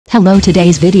Hello,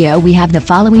 today's video we have the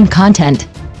following content.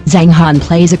 Zhang Han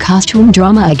plays a costume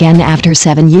drama again after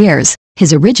 7 years.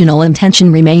 His original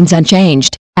intention remains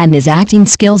unchanged, and his acting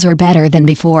skills are better than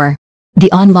before.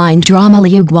 The online drama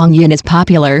Liu Guang Yin is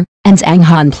popular, and Zhang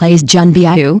Han plays Zhun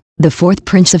Biao, the fourth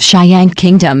prince of Tianque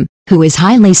Kingdom, who is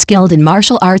highly skilled in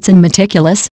martial arts and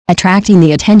meticulous, attracting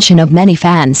the attention of many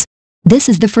fans. This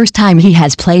is the first time he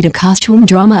has played a costume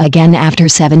drama again after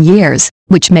 7 years,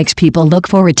 which makes people look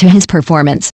forward to his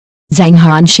performance. Zhang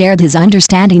Han shared his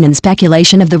understanding and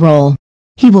speculation of the role.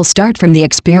 He will start from the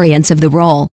experience of the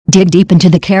role, dig deep into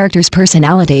the character's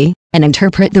personality, and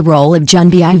interpret the role of Zhun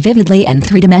Biao vividly and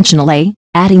three-dimensionally,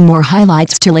 adding more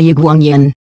highlights to Liu Guang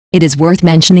Yin. It is worth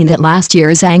mentioning that last year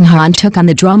Zhang Han took on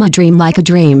the drama Dream Like a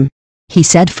Dream. He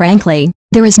said frankly,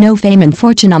 "There is no fame and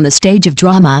fortune on the stage of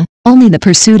drama, only the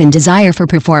pursuit and desire for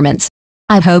performance.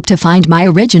 I hope to find my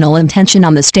original intention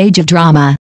on the stage of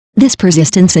drama." This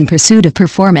persistence in pursuit of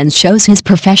performance shows his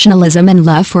professionalism and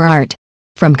love for art.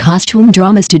 From costume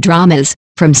dramas to dramas,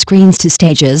 from screens to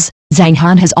stages, Zhang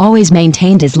Han has always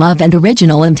maintained his love and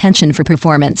original intention for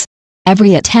performance.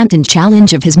 Every attempt and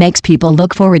challenge of his makes people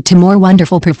look forward to more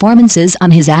wonderful performances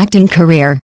on his acting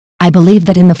career. I believe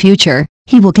that in the future,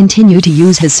 he will continue to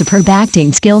use his superb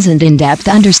acting skills and in-depth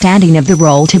understanding of the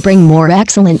role to bring more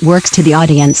excellent works to the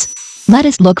audience. Let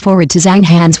us look forward to Zhang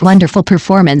Han's wonderful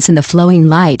performance in The Flowing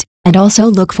Light, and also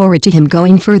look forward to him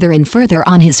going further and further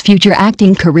on his future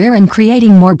acting career and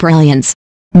creating more brilliance.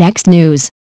 Next news.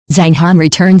 Zhang Han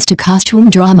returns to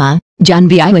costume drama, Zhun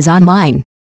Biao is online.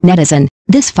 Netizen,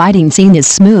 this fighting scene is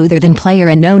smoother than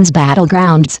PlayerUnknown's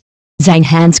Battlegrounds. Zhang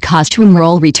Han's costume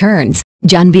role returns,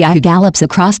 Zhun Biao gallops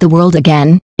across the world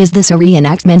again. Is this a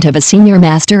reenactment of a senior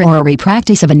master or a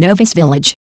repractice of a novice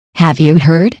village? Have you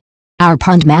heard? Our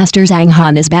pond master Zhang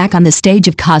Han is back on the stage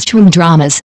of costume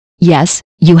dramas. Yes,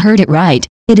 you heard it right,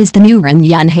 it is the new Ren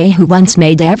He who once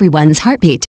made everyone's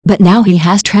heartbeat, but now he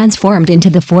has transformed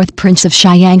into the fourth prince of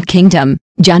Tianque Kingdom,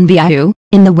 Zhun Biao,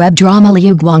 in the web drama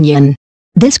Liu Guang Yin.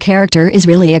 This character is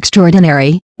really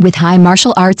extraordinary, with high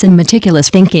martial arts and meticulous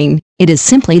thinking. It is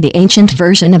simply the ancient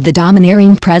version of the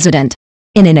domineering president.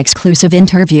 In an exclusive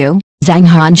interview, Zhang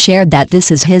Han shared that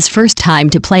this is his first time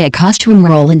to play a costume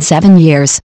role in 7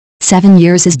 years. 7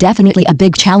 years is definitely a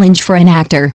big challenge for an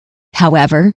actor.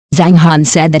 However, Zhang Han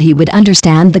said that he would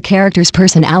understand the character's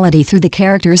personality through the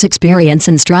character's experience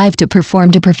and strive to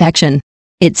perform to perfection.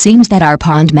 It seems that our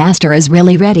pond master is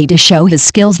really ready to show his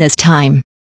skills this time.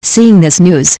 Seeing this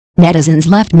news, netizens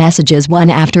left messages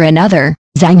one after another.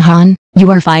 Zhang Han,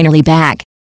 you are finally back.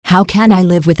 How can I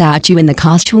live without you in the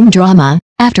costume drama?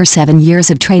 After 7 years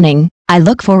of training, I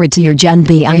look forward to your Zhun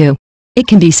Biao. It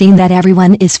can be seen that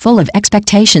everyone is full of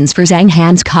expectations for Zhang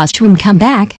Han's costume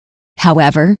comeback.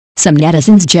 However, some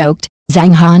netizens joked,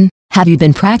 "Zhang Han, have you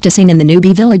been practicing in the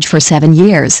newbie village for 7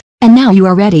 years, and now you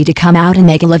are ready to come out and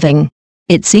make a living?"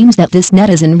 It seems that this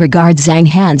netizen regards Zhang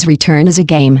Han's return as a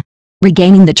game.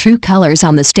 Regaining the true colors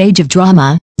on the stage of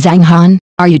drama. Zhang Han,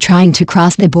 are you trying to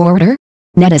cross the border?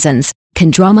 Netizens,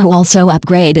 can drama also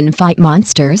upgrade and fight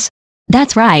monsters?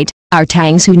 That's right, our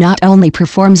Tang Su not only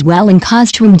performs well in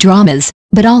costume dramas,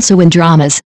 but also in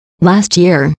dramas. Last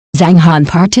year, Zhang Han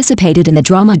participated in the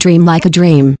drama Dream Like a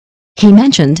Dream. He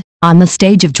mentioned, on the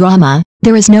stage of drama,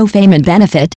 there is no fame and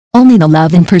benefit, only the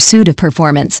love and pursuit of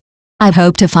performance. I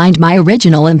hope to find my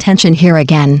original intention here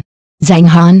again. Zhang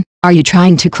Han, are you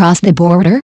trying to cross the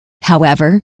border?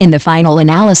 However, in the final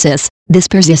analysis, this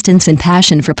persistence and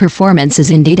passion for performance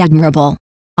is indeed admirable.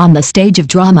 On the stage of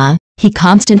drama, he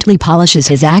constantly polishes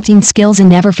his acting skills and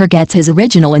never forgets his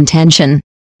original intention.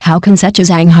 How can such a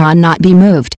Zhang Han not be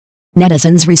moved?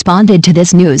 Netizens responded to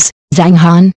this news. Zhang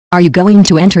Han, are you going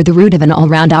to enter the route of an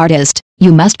all-round artist?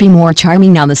 You must be more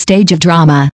charming on the stage of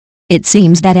drama. It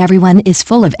seems that everyone is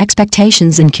full of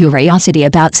expectations and curiosity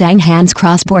about Zhang Han's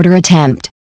cross-border attempt.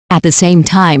 At the same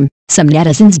time, some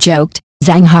netizens joked,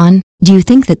 "Zhang Han, do you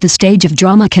think that the stage of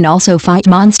drama can also fight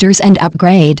monsters and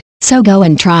upgrade? So go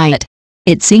and try it."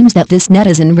 It seems that this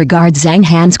netizen regards Zhang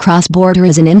Han's cross-border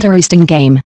as an interesting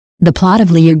game. The plot of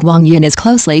Liu Guang Yin is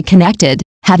closely connected.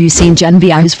 Have you seen Zhun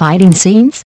Biao's fighting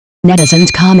scenes?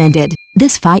 Netizens commented,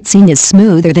 this fight scene is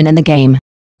smoother than in the game.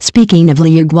 Speaking of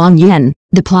Liu Guang Yin,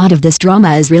 the plot of this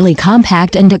drama is really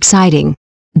compact and exciting.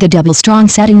 The double-strong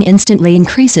setting instantly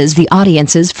increases the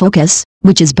audience's focus,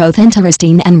 which is both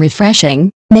interesting and refreshing,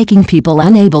 making people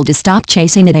unable to stop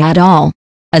chasing it at all.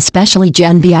 Especially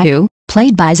Zhun Biao,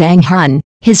 played by Zhang Han,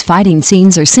 his fighting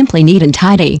scenes are simply neat and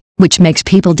tidy, which makes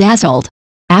people dazzled.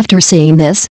 After seeing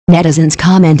this, netizens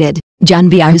commented,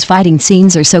 Zhun Biao's fighting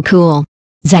scenes are so cool.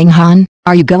 Zhang Han,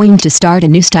 are you going to start a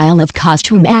new style of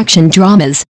costume action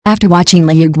dramas? After watching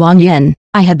Liu Guang Yin,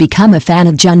 I have become a fan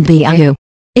of Zhang Biao.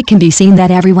 It can be seen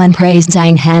that everyone praised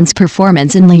Zhang Han's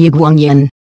performance in Liu Guang Yin.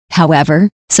 However,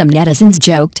 some netizens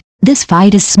joked, this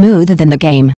fight is smoother than the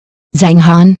game. Zhang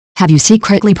Han, have you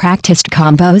secretly practiced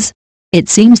combos? It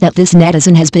seems that this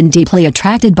netizen has been deeply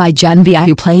attracted by Zhang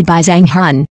Biao played by Zhang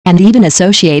Han, and even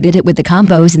associated it with the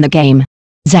combos in the game.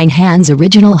 Zhang Han's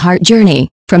original heart journey,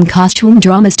 from costume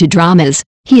dramas to dramas,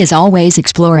 he is always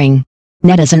exploring.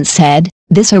 Netizens said,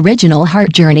 this original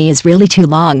heart journey is really too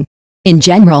long. In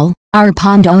general, our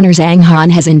pond owner Zhang Han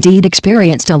has indeed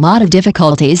experienced a lot of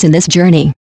difficulties in this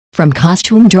journey. From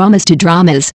costume dramas to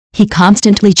dramas, he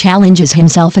constantly challenges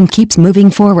himself and keeps moving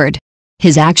forward.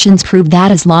 His actions prove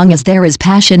that as long as there is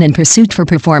passion and pursuit for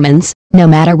performance, no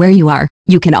matter where you are,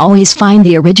 you can always find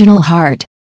the original heart.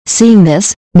 Seeing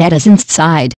this, netizens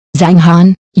sighed, Zhang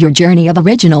Han, your journey of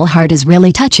original heart is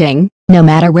really touching. No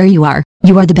matter where you are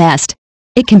the best.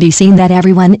 It can be seen that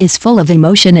everyone is full of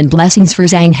emotion and blessings for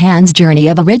Zhang Han's journey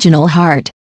of original heart.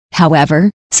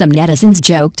 However, some netizens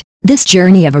joked, this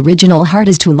journey of original heart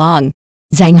is too long.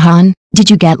 Zhang Han, did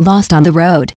you get lost on the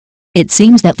road? It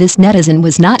seems that this netizen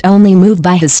was not only moved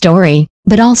by his story,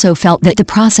 but also felt that the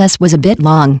process was a bit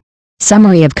long.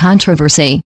 Summary of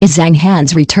controversy, is Zhang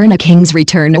Han's return a king's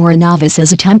return or a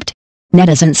novice's attempt?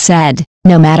 Netizens said,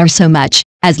 no matter so much,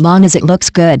 as long as it looks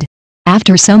good.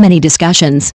 After so many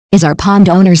discussions, is our pond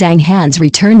owner Zhang Han's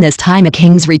return this time a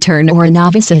king's return or a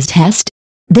novice's test?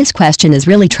 This question is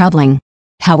really troubling.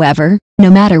 However, no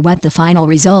matter what the final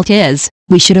result is,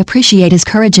 we should appreciate his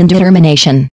courage and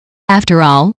determination. After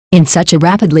all, in such a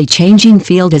rapidly changing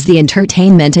field as the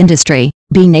entertainment industry,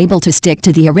 being able to stick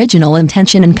to the original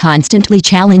intention and constantly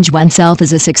challenge oneself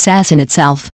is a success in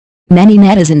itself. Many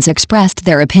netizens expressed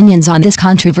their opinions on this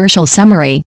controversial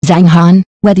summary. Zhang Han,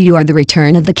 whether you are the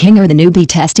return of the king or the newbie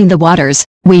testing the waters,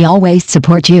 we always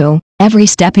support you. Every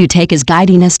step you take is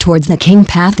guiding us towards the king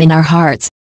path in our hearts.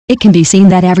 It can be seen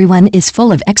that everyone is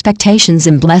full of expectations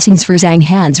and blessings for Zhang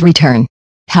Han's return.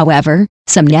 However,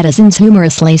 some netizens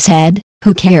humorously said,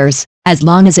 who cares, as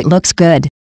long as it looks good.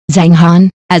 Zhang Han,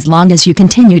 as long as you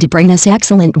continue to bring us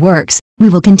excellent works, we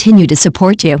will continue to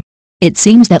support you. It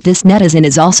seems that this netizen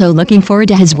is also looking forward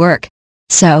to his work.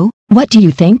 So, what do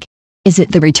you think? Is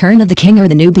it the return of the king or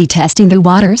the newbie testing the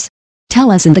waters? Tell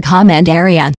us in the comment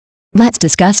area. Let's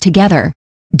discuss together.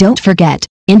 Don't forget,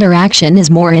 interaction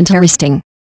is more interesting.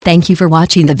 Thank you for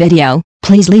watching the video.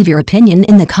 Please leave your opinion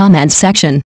in the comments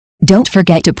section. Don't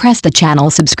forget to press the channel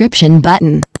subscription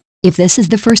button. If this is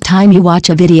the first time you watch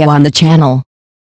a video on the channel,